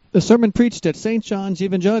The sermon preached at St. John's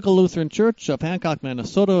Evangelical Lutheran Church of Hancock,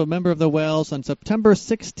 Minnesota, a member of the WELS, on September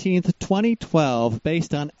 16th, 2012,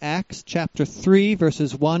 based on Acts chapter 3,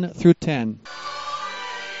 verses 1 through 10.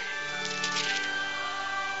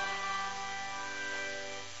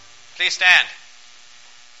 Please stand.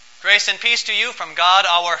 Grace and peace to you from God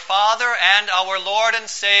our Father and our Lord and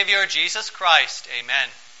Savior, Jesus Christ. Amen.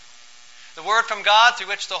 The word from God through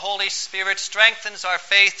which the Holy Spirit strengthens our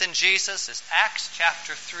faith in Jesus is Acts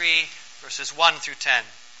chapter 3, verses 1 through 10.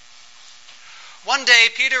 One day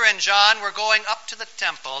Peter and John were going up to the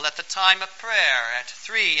temple at the time of prayer at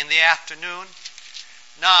 3 in the afternoon.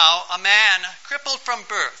 Now a man, crippled from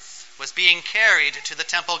birth, was being carried to the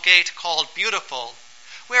temple gate called Beautiful,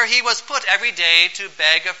 where he was put every day to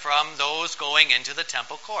beg from those going into the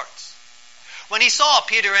temple courts. When he saw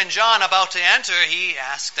Peter and John about to enter, he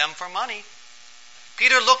asked them for money.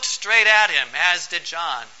 Peter looked straight at him, as did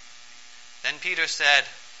John. Then Peter said,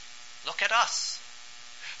 "Look at us."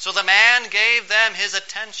 So the man gave them his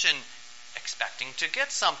attention, expecting to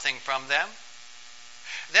get something from them.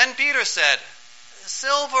 Then Peter said,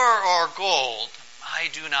 "Silver or gold I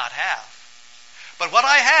do not have, but what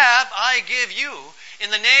I have I give you.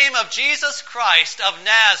 In the name of Jesus Christ of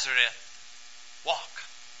Nazareth, walk."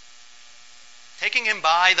 Taking him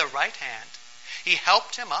by the right hand, he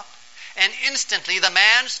helped him up, and instantly the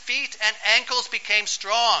man's feet and ankles became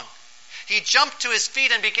strong. He jumped to his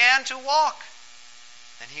feet and began to walk.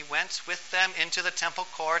 Then he went with them into the temple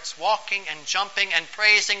courts, walking and jumping and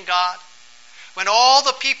praising God. When all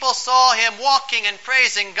the people saw him walking and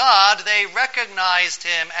praising God, they recognized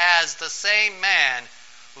him as the same man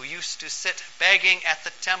who used to sit begging at the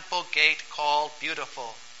temple gate called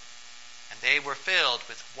Beautiful. And they were filled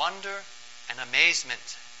with wonder and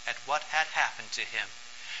amazement at what had happened to him.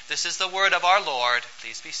 This is the word of our Lord.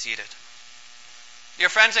 Please be seated. Dear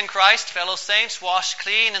friends in Christ, fellow saints, washed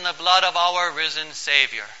clean in the blood of our risen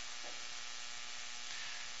Savior.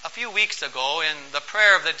 A few weeks ago, in the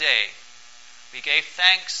prayer of the day, we gave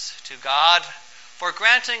thanks to God for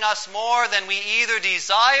granting us more than we either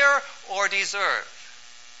desire or deserve.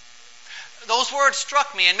 Those words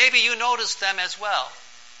struck me, and maybe you noticed them as well.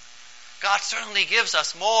 God certainly gives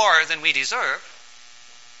us more than we deserve.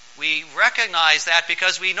 We recognize that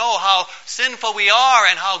because we know how sinful we are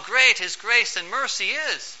and how great His grace and mercy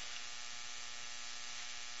is.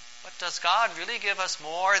 But does God really give us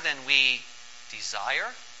more than we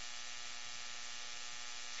desire?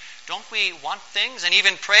 Don't we want things and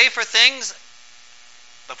even pray for things,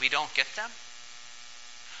 but we don't get them?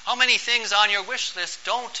 How many things on your wish list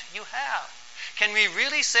don't you have? Can we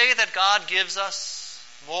really say that God gives us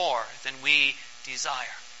more than we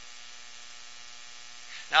desire?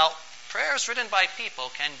 Now, prayers written by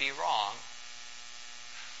people can be wrong,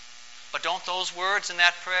 but don't those words in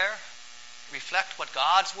that prayer reflect what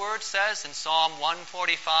God's word says in Psalm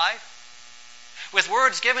 145? With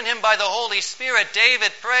words given him by the Holy Spirit,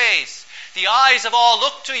 David prays, "The eyes of all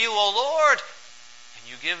look to you, O Lord, and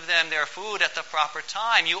you give them their food at the proper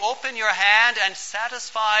time. You open your hand and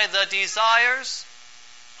satisfy the desires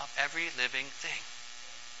of every living thing."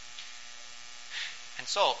 And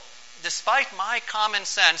so, despite my common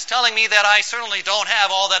sense telling me that I certainly don't have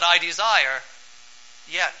all that I desire,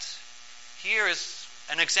 yet here is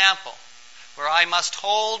an example where I must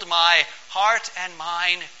hold my heart and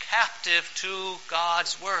mind captive to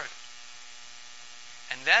God's word.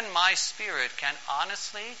 And then my spirit can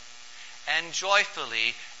honestly and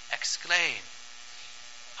joyfully exclaim,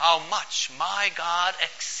 how much my God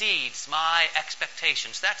exceeds my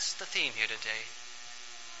expectations. That's the theme here today.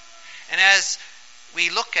 And as we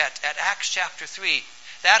look at Acts chapter 3,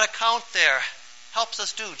 that account there helps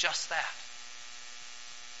us do just that.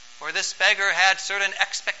 For this beggar had certain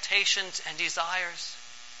expectations and desires,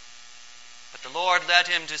 but the Lord led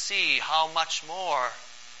him to see how much more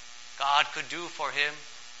God could do for him.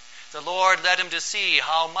 The Lord led him to see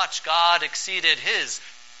how much God exceeded his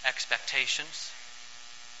expectations.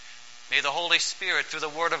 May the Holy Spirit, through the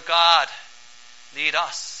Word of God, lead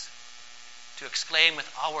us to exclaim with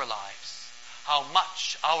our lives how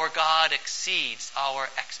much our God exceeds our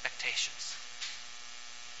expectations.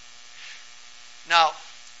 Now,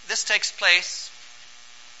 this takes place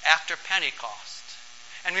after Pentecost.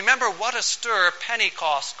 And remember what a stir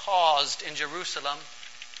Pentecost caused in Jerusalem.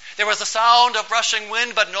 There was a sound of rushing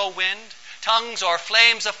wind, but no wind. Tongues or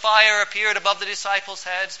flames of fire appeared above the disciples'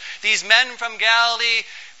 heads. These men from Galilee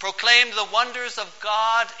proclaimed the wonders of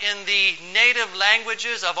God in the native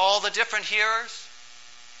languages of all the different hearers.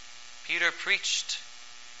 Peter preached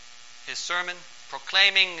his sermon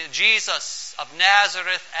proclaiming Jesus of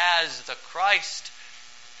Nazareth as the Christ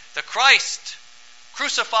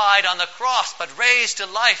crucified on the cross, but raised to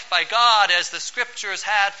life by God as the Scriptures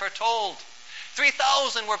had foretold.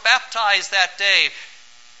 3,000 were baptized that day.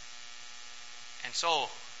 And so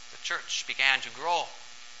the church began to grow.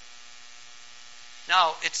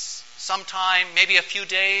 Now, it's sometime, maybe a few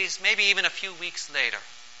days, maybe even a few weeks later.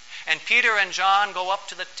 And Peter and John go up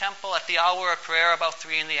to the temple at the hour of prayer about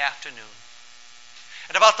 3 p.m.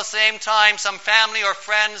 At about the same time, some family or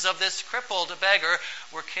friends of this crippled beggar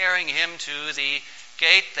were carrying him to the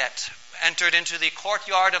gate that entered into the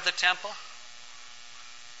courtyard of the temple.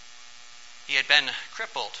 He had been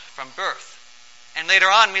crippled from birth. And later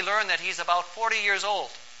on we learn that he's about 40 years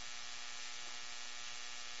old.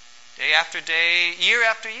 Day after day, year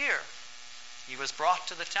after year, he was brought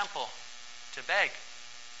to the temple to beg.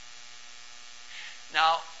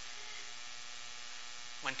 Now,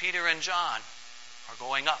 when Peter and John are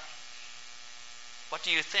going up, what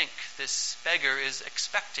do you think this beggar is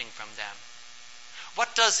expecting from them?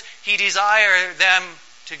 What does he desire them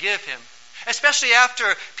to give him? Especially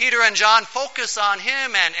after Peter and John focus on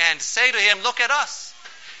him and say to him, "Look at us."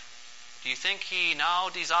 Do you think he now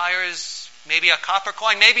desires maybe a copper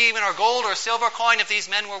coin, maybe even a gold or silver coin if these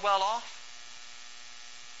men were well off?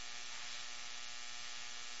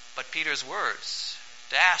 But Peter's words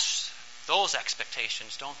dash those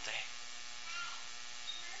expectations, don't they?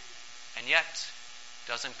 And yet,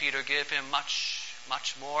 doesn't Peter give him much,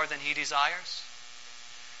 much more than he desires?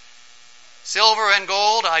 "Silver and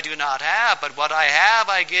gold I do not have, but what I have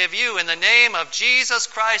I give you. In the name of Jesus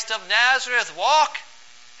Christ of Nazareth, walk."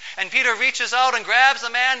 And Peter reaches out and grabs the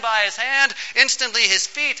man by his hand. Instantly his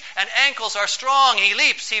feet and ankles are strong. He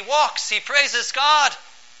leaps, he walks, he praises God.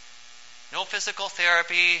 No physical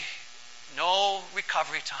therapy, no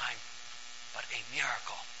recovery time, but a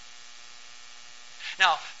miracle.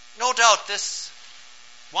 Now, no doubt this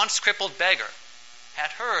once crippled beggar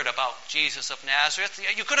had heard about Jesus of Nazareth.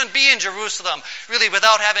 You couldn't be in Jerusalem really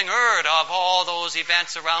without having heard of all those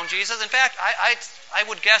events around Jesus. In fact, I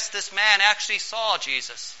would guess this man actually saw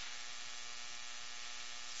Jesus.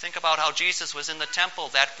 Think about how Jesus was in the temple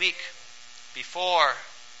that week before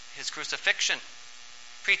his crucifixion,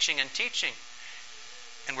 preaching and teaching.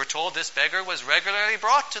 And we're told this beggar was regularly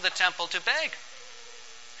brought to the temple to beg.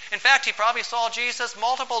 In fact, he probably saw Jesus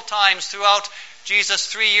multiple times throughout Jesus'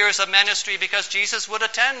 3 years of ministry, because Jesus would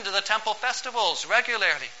attend the temple festivals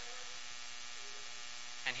regularly.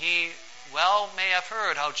 And he well may have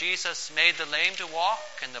heard how Jesus made the lame to walk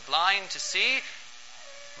and the blind to see.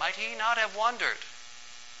 Might he not have wondered,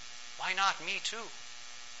 why not me too?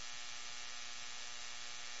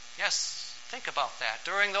 Yes, think about that.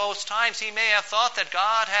 During those times he may have thought that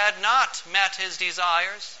God had not met his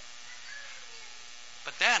desires.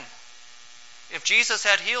 But then, if Jesus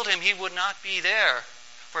had healed him, he would not be there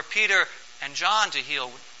for Peter and John to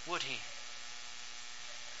heal, would he?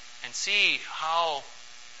 And see how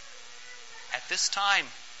at this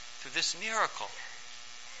time, through this miracle,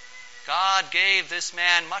 God gave this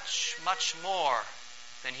man much, much more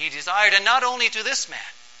than he desired. And not only to this man.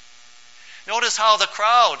 Notice how the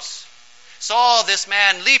crowds saw this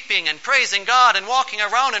man leaping and praising God and walking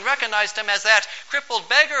around and recognized him as that crippled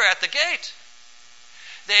beggar at the gate.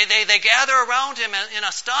 They gather around him in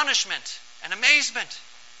astonishment and amazement.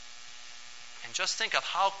 And just think of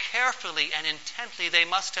how carefully and intently they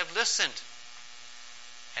must have listened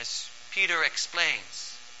as Peter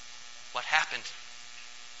explains what happened.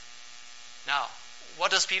 Now,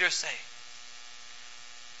 what does Peter say?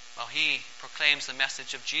 Well, he proclaims the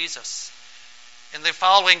message of Jesus. In the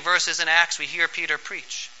following verses in Acts, we hear Peter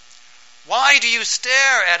preach. "Why do you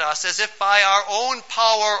stare at us as if by our own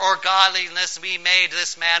power or godliness we made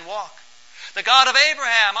this man walk? The God of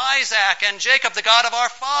Abraham, Isaac, and Jacob, the God of our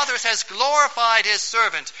fathers, has glorified his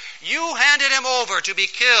servant. You handed him over to be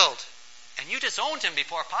killed, and you disowned him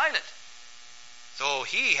before Pilate, though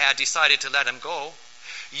he had decided to let him go.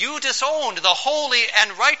 You disowned the holy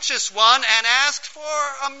and righteous one and asked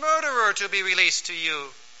for a murderer to be released to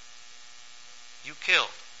you. You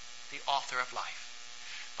killed the author of life.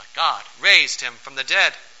 But God raised him from the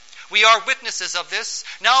dead. We are witnesses of this.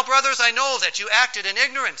 Now, brothers, I know that you acted in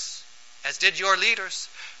ignorance, as did your leaders.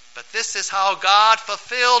 But this is how God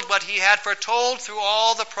fulfilled what he had foretold through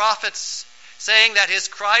all the prophets, saying that his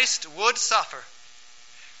Christ would suffer.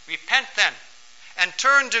 Repent then, and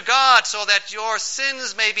turn to God so that your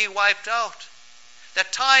sins may be wiped out,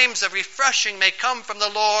 that times of refreshing may come from the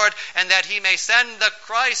Lord, and that he may send the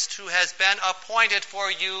Christ who has been appointed for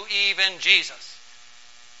you, even Jesus."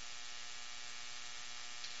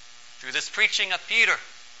 Through this preaching of Peter,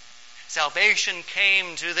 salvation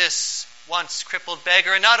came to this once crippled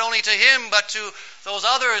beggar, and not only to him, but to those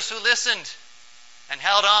others who listened and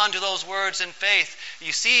held on to those words in faith.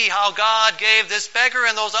 You see how God gave this beggar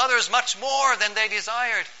and those others much more than they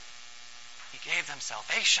desired. He gave them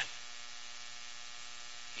salvation.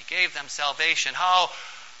 He gave them salvation. How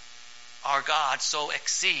our God so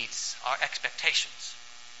exceeds our expectations.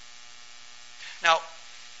 Now,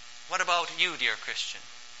 what about you, dear Christian?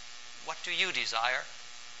 What do you desire?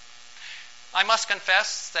 I must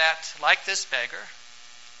confess that, like this beggar,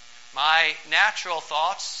 my natural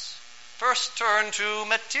thoughts first turn to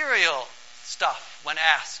material stuff when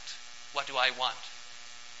asked, what do I want?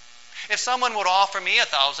 If someone would offer me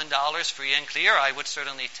 $1,000 free and clear, I would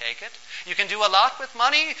certainly take it. You can do a lot with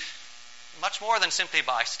money, much more than simply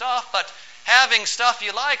buy stuff, but having stuff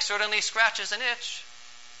you like certainly scratches an itch.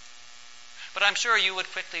 But I'm sure you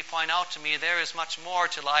would quickly point out to me there is much more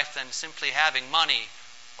to life than simply having money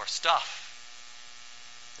or stuff.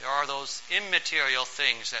 There are those immaterial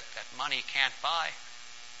things that money can't buy.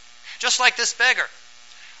 Just like this beggar.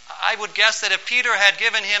 I would guess that if Peter had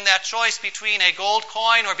given him that choice between a gold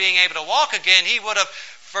coin or being able to walk again, he would have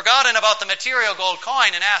forgotten about the material gold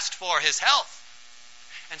coin and asked for his health.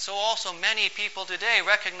 And so also many people today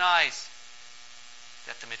recognize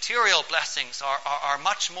that the material blessings are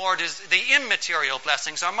much more, the immaterial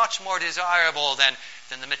blessings are much more desirable than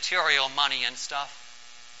the material money and stuff.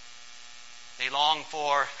 They long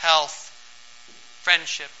for health,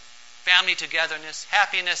 friendship, family togetherness,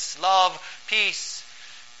 happiness, love, peace,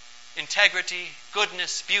 integrity,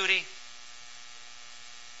 goodness, beauty.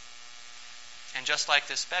 And just like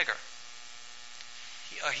this beggar,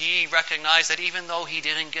 he recognized that even though he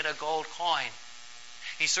didn't get a gold coin,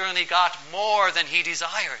 he certainly got more than he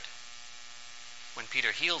desired when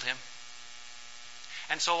Peter healed him.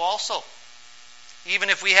 And so also, even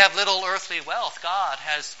if we have little earthly wealth, God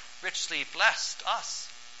has richly blessed us.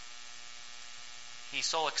 He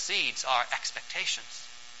so exceeds our expectations.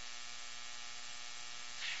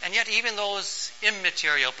 And yet even those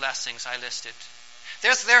immaterial blessings I listed,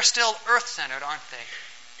 they're still earth-centered, aren't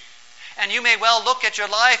they? And you may well look at your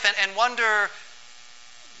life and wonder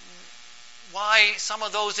why some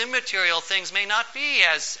of those immaterial things may not be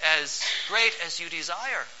as great as you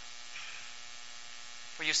desire.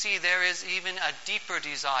 For you see, there is even a deeper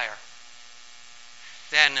desire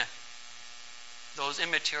than those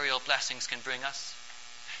immaterial blessings can bring us.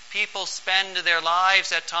 People spend their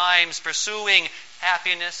lives at times pursuing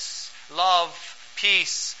happiness, love,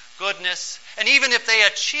 peace, goodness, and even if they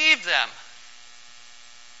achieve them,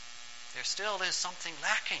 there still is something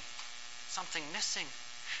lacking, something missing,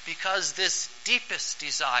 because this deepest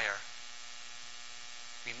desire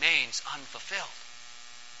remains unfulfilled.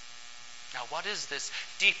 Now, what is this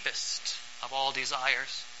deepest of all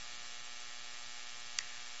desires?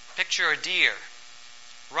 Picture a deer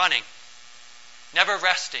running, never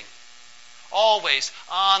resting, always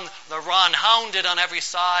on the run, hounded on every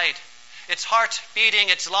side, its heart beating,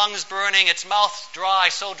 its lungs burning, its mouth dry,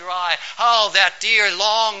 so dry. How that deer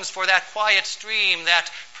longs for that quiet stream, that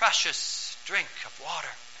precious drink of water.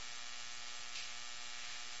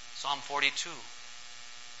 Psalm 42.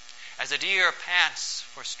 As a deer pants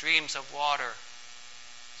for streams of water,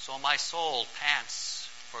 so my soul pants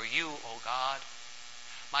for you, O God.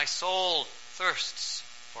 My soul thirsts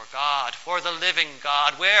for God, for the living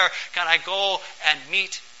God. Where can I go and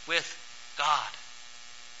meet with God?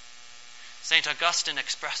 St. Augustine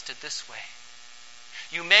expressed it this way.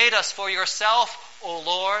 You made us for yourself, O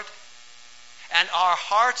Lord, and our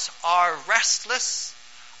hearts are restless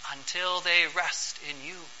until they rest in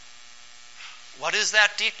you. What is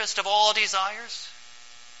that deepest of all desires?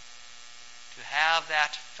 To have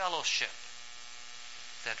that fellowship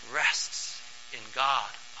that rests in God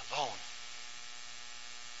alone.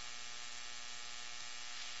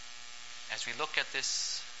 As we look at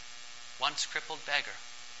this once crippled beggar,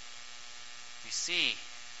 we see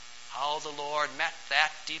how the Lord met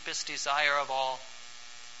that deepest desire of all.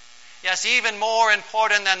 Yes, even more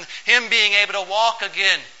important than him being able to walk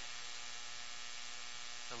again,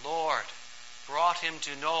 the Lord brought him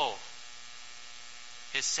to know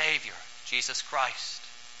his Savior, Jesus Christ.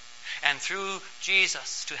 And through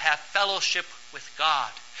Jesus to have fellowship with God,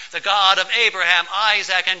 the God of Abraham,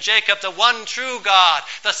 Isaac, and Jacob, the one true God,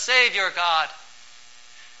 the Savior God.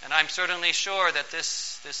 And I'm certainly sure that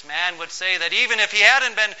this man would say that even if he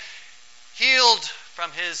hadn't been healed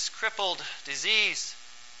from his crippled disease,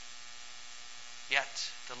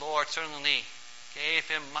 yet the Lord certainly gave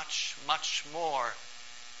him much, much more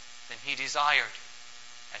than he desired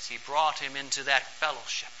as he brought him into that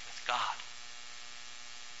fellowship with God.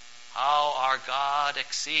 How our God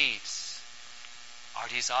exceeds our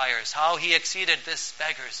desires. How he exceeded this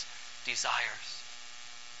beggar's desires.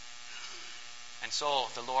 And so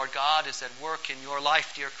the Lord God is at work in your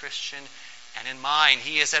life, dear Christian, and in mine.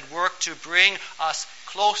 He is at work to bring us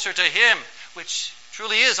closer to Him, which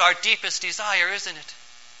truly is our deepest desire, isn't it?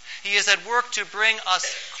 He is at work to bring us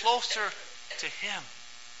closer to Him,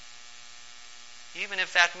 even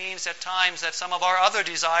if that means at times that some of our other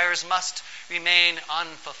desires must remain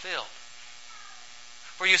unfulfilled.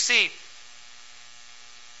 For you see,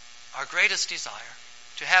 our greatest desire,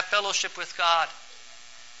 to have fellowship with God,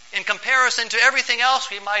 in comparison to everything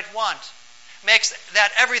else we might want, makes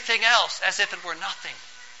that everything else as if it were nothing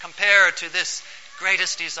compared to this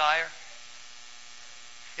greatest desire.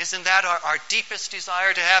 Isn't that our deepest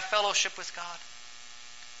desire, to have fellowship with God?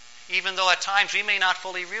 Even though at times we may not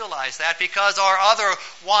fully realize that, because our other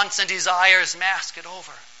wants and desires mask it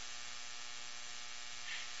over.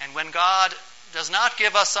 And when God does not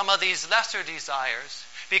give us some of these lesser desires,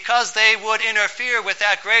 because they would interfere with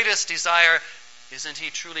that greatest desire, isn't He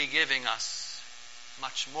truly giving us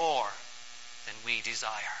much more than we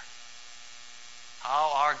desire?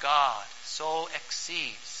 How our God so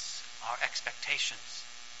exceeds our expectations.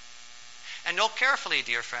 And note carefully,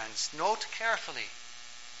 dear friends, note carefully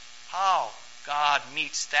how God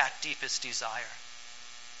meets that deepest desire.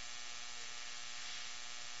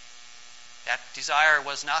 That desire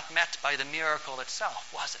was not met by the miracle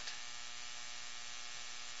itself, was it?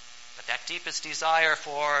 But that deepest desire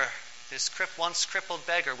for this once crippled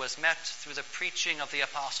beggar was met through the preaching of the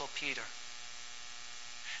Apostle Peter.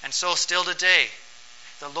 And so still today,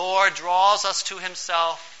 the Lord draws us to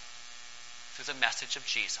Himself through the message of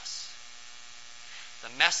Jesus.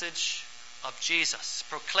 The message of Jesus,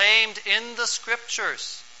 proclaimed in the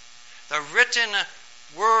Scriptures, the written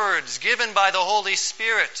words given by the Holy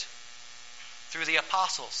Spirit through the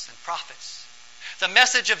apostles and prophets. The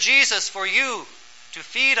message of Jesus for you to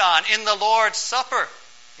feed on in the Lord's Supper,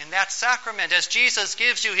 in that sacrament, as Jesus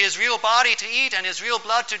gives you His real body to eat and His real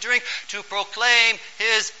blood to drink, to proclaim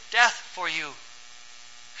His death for you.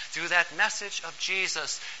 Through that message of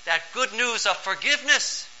Jesus, that good news of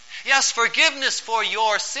forgiveness. Yes, forgiveness for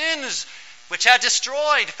your sins, which had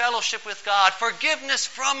destroyed fellowship with God. Forgiveness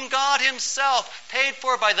from God Himself, paid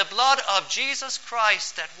for by the blood of Jesus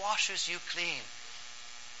Christ that washes you clean.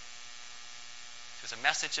 Through the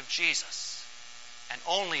message of Jesus, and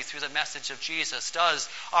only through the message of Jesus, does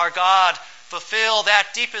our God fulfill that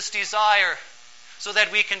deepest desire, so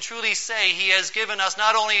that we can truly say He has given us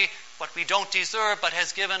not only what we don't deserve, but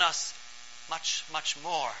has given us much, much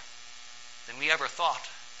more than we ever thought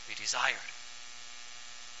we desired.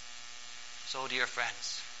 So, dear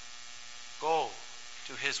friends, go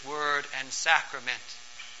to His Word and sacrament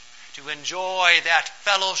to enjoy that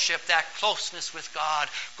fellowship, that closeness with God.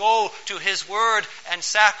 Go to His Word and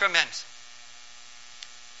sacrament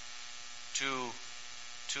to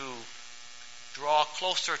draw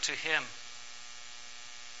closer to Him,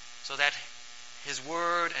 so that His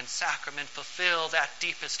Word and sacrament fulfill that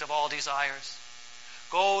deepest of all desires.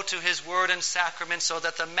 Go to His Word and sacrament so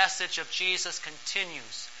that the message of Jesus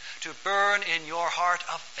continues to burn in your heart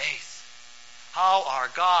of faith. How our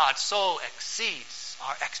God so exceeds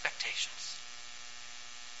our expectations.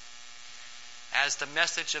 As the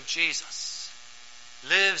message of Jesus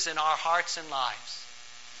lives in our hearts and lives,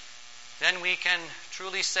 then we can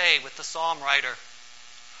truly say with the psalm writer,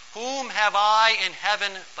 "Whom have I in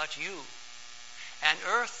heaven but you? And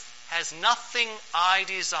earth has nothing I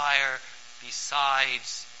desire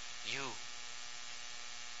besides you."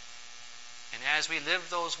 And as we live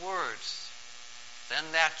those words,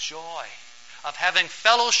 then that joy of having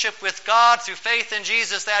fellowship with God through faith in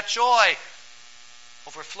Jesus, that joy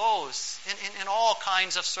overflows in all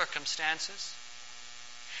kinds of circumstances.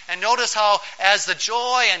 And notice how, as the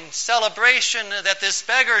joy and celebration that this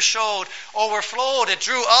beggar showed overflowed, it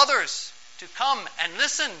drew others to come and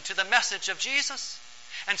listen to the message of Jesus.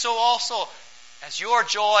 And so also, as your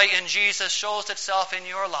joy in Jesus shows itself in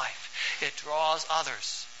your life, it draws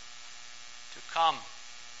others to come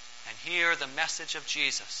and hear the message of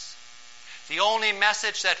Jesus. The only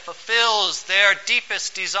message that fulfills their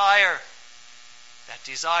deepest desire, that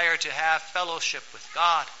desire to have fellowship with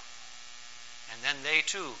God. And then they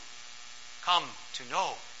too come to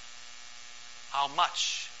know how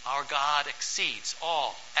much our God exceeds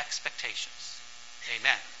all expectations.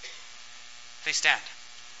 Amen. Please stand.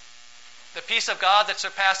 The peace of God that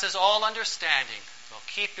surpasses all understanding will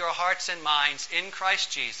keep your hearts and minds in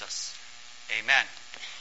Christ Jesus. Amen.